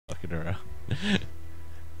Fucking around.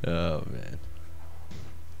 Oh man.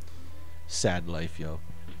 Sad life, yo.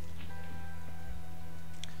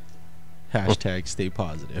 Hashtag stay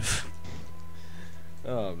positive.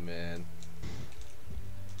 Oh man.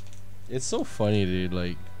 It's so funny, dude,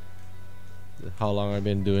 like how long I've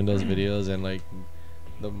been doing those videos, and like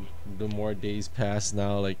the more days pass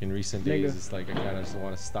now, like in recent days, it's like I kind of just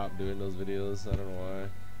want to stop doing those videos. I don't know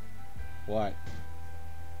why. What?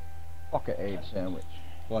 Fuck an egg sandwich.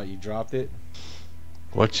 What, you dropped it?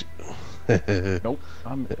 What? Nope.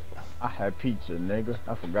 I had pizza, nigga.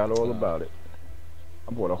 I forgot all about it.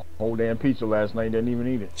 I bought a whole damn pizza last night. Didn't even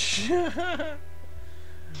eat it.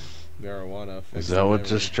 Marijuana. Is that what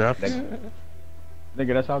just dropped?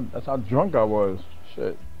 Nigga, that's how drunk I was.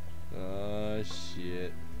 Shit. Oh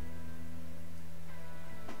shit.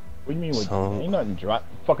 What do you mean with ain't nothing dry?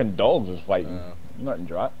 Fucking dogs is fighting. Nothing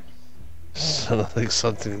dry. Sounded like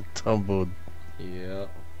something tumbled. Yeah.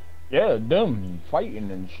 Yeah, them fighting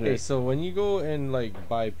and shit. Hey, so when you go and like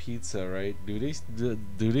buy pizza, right? Do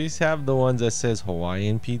they have the ones that says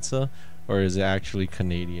Hawaiian pizza, or is it actually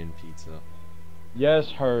Canadian pizza? Yes,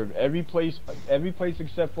 heard. Every place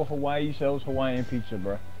except for Hawaii sells Hawaiian pizza,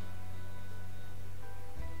 bro.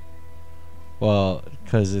 Well,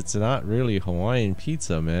 because it's not really Hawaiian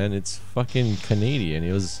pizza, man. It's fucking Canadian.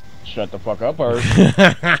 It was. Shut the fuck up, Herb. Shut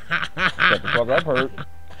the fuck up, Herb.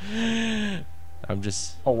 I'm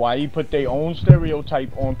just. Hawaii put their own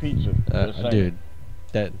stereotype on pizza. Dude,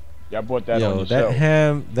 that. Y'all bought that on Yo, yourself.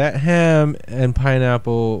 that ham and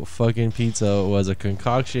pineapple fucking pizza was a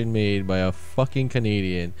concoction made by a fucking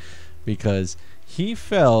Canadian, because he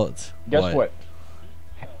felt. Guess what?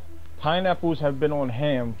 Pineapples have been on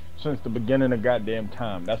ham since the beginning of goddamn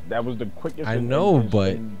time. That was the quickest and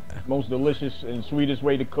most delicious and sweetest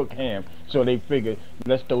way to cook ham. So they figured,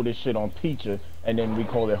 let's throw this shit on pizza, and then we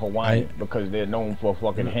call it Hawaiian because they're known for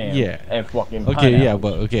fucking ham and fucking pineapples. Okay, yeah,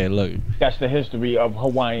 but okay, look. That's the history of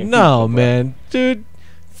Hawaiian No, pizza, man. Dude,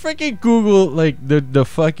 freaking Google like the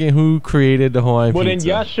fucking who created the Hawaiian pizza. Well, then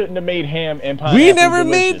y'all shouldn't have made ham and pineapple. We never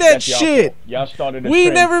made that That's shit. Y'all started. We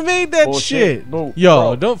never made that shit. Boo, yo,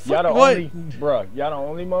 bro, don't fuck what? Bruh, y'all the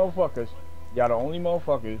only motherfuckers. Y'all the only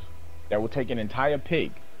motherfuckers that will take an entire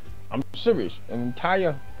pig. I'm serious, an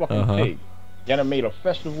entire fucking pig. Y'all done made a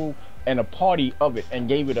festival and a party of it and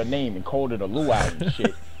gave it a name and called it a luau and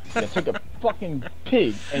shit. They took a fucking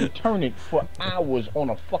pig and turned it for hours on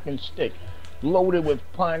a fucking stick, loaded with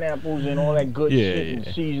pineapples and all that good shit and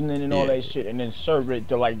seasoning and all that shit, and then served it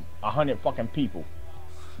to like 100 fucking people.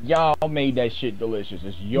 Y'all made that shit delicious.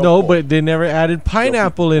 It's your fault. but they never added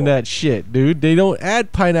pineapple in that shit, dude. They don't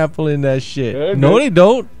add pineapple in that shit. Yeah, no, they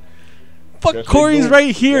don't. Fuck, yes, Corey's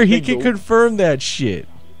right here. Yes, he can confirm that shit.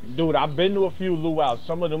 Dude, I've been to a few luau's.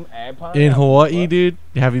 Some of them add pineapple. In Hawaii, dude?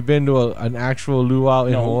 Have you been to an actual luau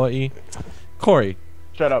in Hawaii? Corey.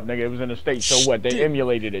 Shut up, nigga. It was in the States. So what? They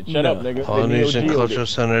emulated it. Shut up, nigga. Polynesian Cultural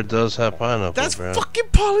Center does have pineapple, That's bro. fucking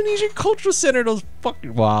Polynesian Cultural Center. Those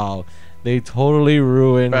fucking... Wow. They totally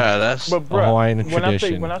ruined Hawaiian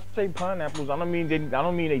tradition. When I say pineapples, I don't mean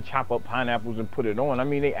they chop up pineapples and put it on. I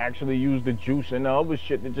mean they actually use the juice and the other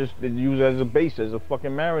shit that they use as a base, as a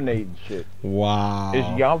fucking marinade and shit. Wow. It's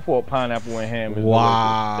y'all fault pineapple and ham is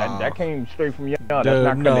wow. That came straight from y'all. Dude,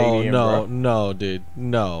 That's not Canadian, bro. No, dude.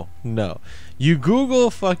 No. You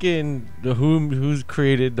Google fucking who's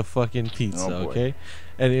created the fucking pizza, okay?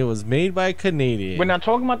 And it was made by a Canadian. We're not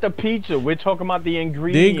talking about the pizza. We're talking about the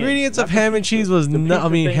ingredients. The ingredients of ham and cheese was not. I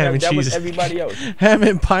mean, ham and cheese. Was everybody else. Ham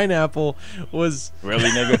and pineapple was. Really,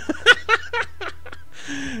 nigga.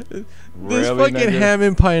 This fucking ham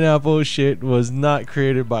and pineapple shit was not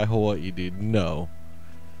created by Hawaii, dude. No.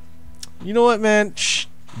 You know what, man?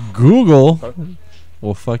 Google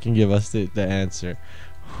will fucking give us the answer.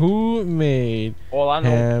 Who made? All I know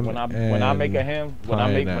ham when I make a ham, when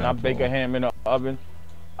I bake a ham in the oven,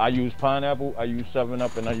 I use pineapple, I use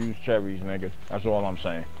 7-Up, and I use cherries, nigga. That's all I'm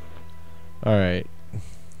saying. All right.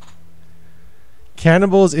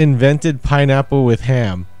 Cannibals invented pineapple with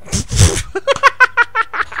ham.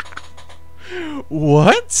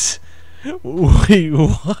 What? Wait,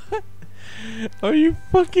 what? Are you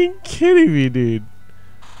fucking kidding me, dude?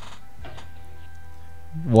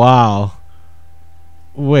 Wow.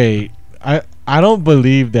 Wait, I don't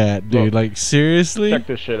believe that, dude. Look, like, seriously? Check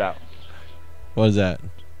this shit out. What is that?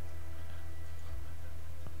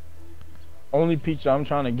 Only pizza I'm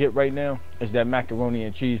trying to get right now is that macaroni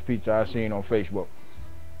and cheese pizza I seen on Facebook.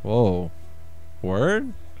 Whoa.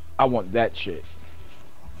 Word? I want that shit.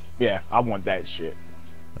 Yeah, I want that shit.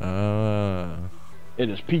 It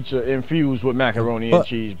is pizza infused with macaroni and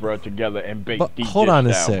cheese, bro, together and baked deep hold on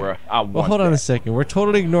a style, sec. bro. Hold on a second. We're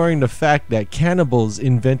totally ignoring the fact that cannibals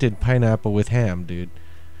invented pineapple with ham, dude.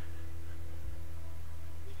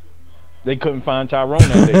 They couldn't find Tyrone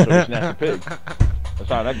that day, so they snatched the pig. That's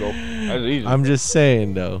how that go. That's easy. I'm just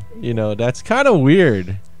saying, though. You know, that's kind of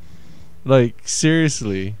weird. Like,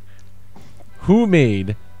 seriously. Who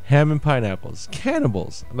made ham and pineapples?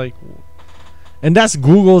 Cannibals. Like, and that's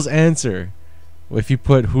Google's answer. If you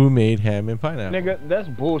put who made ham and pineapple. Nigga, that's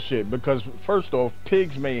bullshit because first off,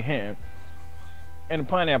 pigs made ham and the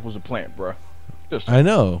pineapple's a plant, bro. I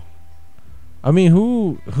know. I mean,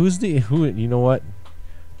 who you know what?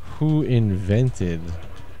 Who invented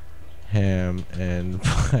ham and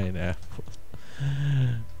pineapple?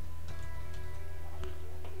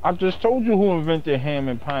 I just told you who invented ham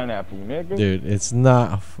and pineapple, nigga. Dude, it's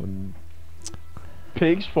not.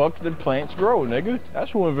 Pigs fuck the plants grow, nigga.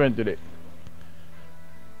 That's who invented it.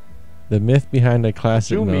 The myth behind the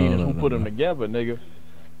classic. What you mean who put them together, nigga?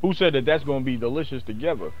 Who said that that's gonna be delicious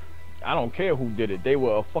together? I don't care who did it. They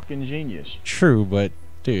were a fucking genius. True, but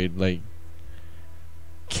dude, like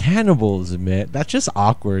cannibals, man. That's just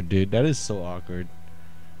awkward, dude. That is so awkward.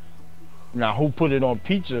 Now, who put it on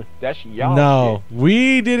pizza? That's y'all. No, shit.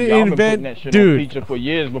 we didn't y'all invent. Been putting that shit dude, on pizza for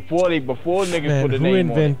years before niggas man, put a who name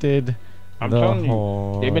invented? On it. I'm telling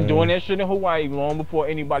you, they've been doing that shit in Hawaii long before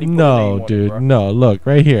anybody put a name on dude, it, bro. no. Look,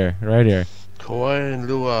 right here, right here. Hawaiian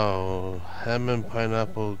luau, ham and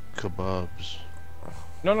pineapple kebabs.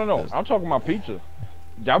 No. I'm talking about pizza.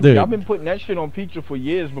 Y'all been putting that shit on pizza for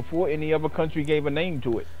years before any other country gave a name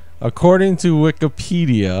to it. According to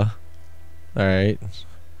Wikipedia, all right,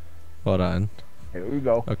 hold on. Here we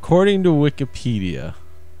go. According to Wikipedia,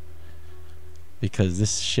 because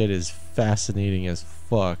this shit is fascinating as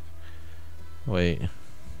fuck. Wait.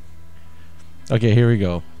 Okay, here we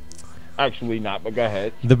go. Actually not, but go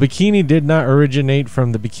ahead. The bikini did not originate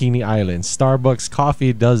from the Bikini Islands. Starbucks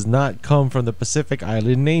coffee does not come from the Pacific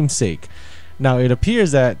Island namesake. Now, it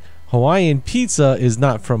appears that Hawaiian pizza is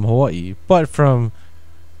not from Hawaii, but from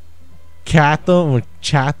Chatham,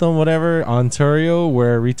 whatever, Ontario,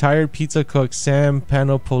 where retired pizza cook Sam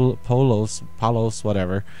Panopoulos,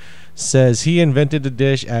 whatever, says he invented the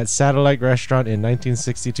dish at Satellite Restaurant in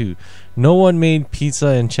 1962. No one made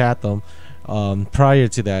pizza in Chatham prior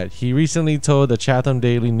to that. He recently told the Chatham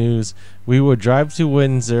Daily News, "We would drive to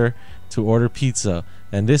Windsor to order pizza."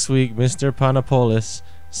 And this week, Mr. Panopoulos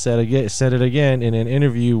said it again in an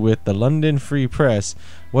interview with the London Free Press.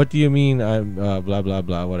 "What do you mean I'm blah blah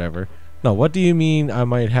blah whatever? No, what do you mean I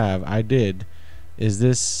might have? I did. Is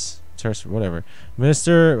this whatever?"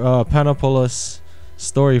 Mr. Panopoulos'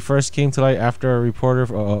 story first came to light after a reporter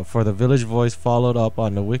for the Village Voice followed up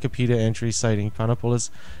on the Wikipedia entry citing Panopoulos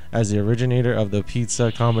as the originator of the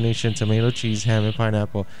pizza combination tomato, cheese, ham, and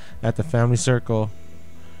pineapple at the Family Circle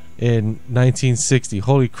in 1960.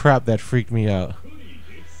 Holy crap, that freaked me out.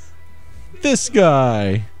 This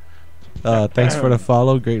guy. Thanks for the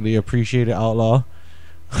follow. Greatly appreciated, Outlaw.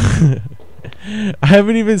 I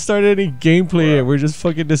haven't even started any gameplay yet. We're just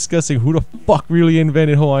fucking discussing who the fuck really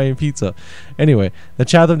invented Hawaiian pizza. Anyway, the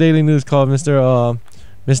Chatham Daily News called Mr.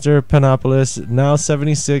 Panopoulos, now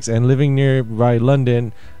 76 and living nearby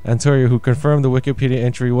London, Ontario, who confirmed the Wikipedia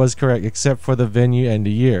entry was correct except for the venue and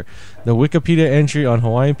the year. The Wikipedia entry on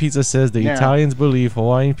Hawaiian pizza says the Italians believe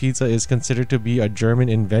Hawaiian pizza is considered to be a German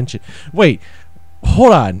invention. Wait,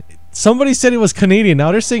 hold on. Somebody said it was Canadian.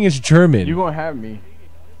 Now they're saying it's German. You're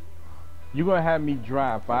gonna have me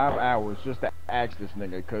drive 5 hours just to ask this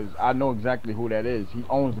nigga, because I know exactly who that is. He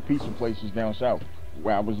owns the pizza places down south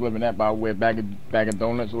where I was living at, by where Bag of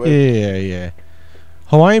Donuts lives. Yeah.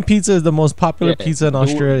 Hawaiian pizza is the most popular pizza in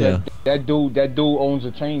Australia. That dude owns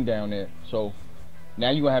a chain down there. So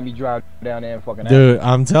now you gonna have me drive down there and fucking dude,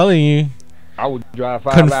 I'm telling you. I would drive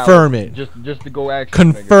 5 confirm hours it. Just to go ask.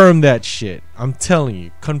 Confirm that shit. I'm telling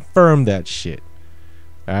you. Confirm that shit.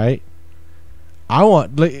 Alright? I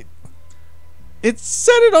want, like, it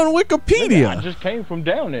said it on Wikipedia. I just came from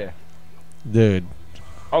down there. Dude.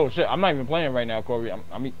 Oh shit, I'm not even playing right now, Corey.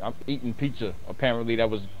 I'm eating pizza. Apparently that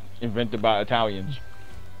was invented by Italians.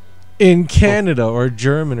 In Canada or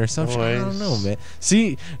German or something. I don't know, man.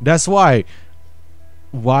 See, that's why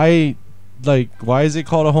is it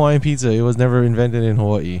called a Hawaiian pizza? It was never invented in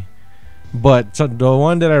Hawaii. But so the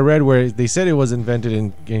one that I read where they said it was invented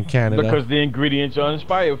in Canada. Because the ingredients are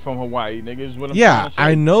inspired from Hawaii, nigga, is what I'm yeah, trying to say.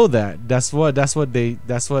 I know that. That's what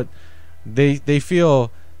they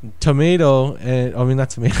feel tomato and I mean not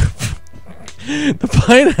tomato the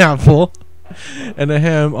pineapple and the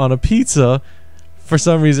ham on a pizza for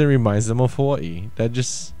some reason reminds them of Hawaii.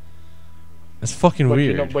 That's fucking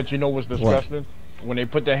weird. But you know what's disgusting? when they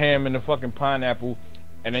put the ham in the fucking pineapple,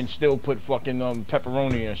 and then still put fucking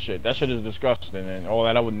pepperoni and shit. That shit is disgusting, and all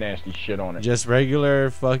that other nasty shit on it. Just regular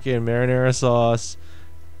fucking marinara sauce,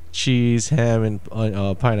 cheese, ham, and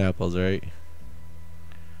pineapples, right?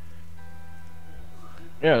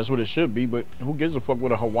 Yeah, that's what it should be, but who gives a fuck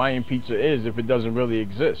what a Hawaiian pizza is if it doesn't really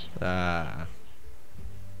exist? Ah.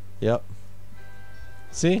 Yep.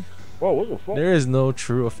 See? Whoa, what the fuck? There is no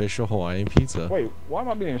true official Hawaiian pizza. Wait, why am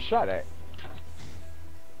I being shot at?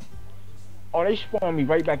 Oh, they spawned me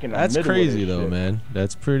right back in the That's middle crazy of this though, shit. man.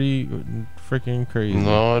 That's pretty freaking crazy.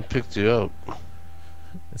 No, I picked you up.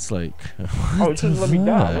 It's like, Oh, it just let me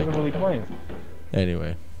die. I wasn't really playing.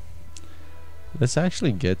 Anyway, let's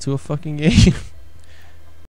actually get to a fucking game.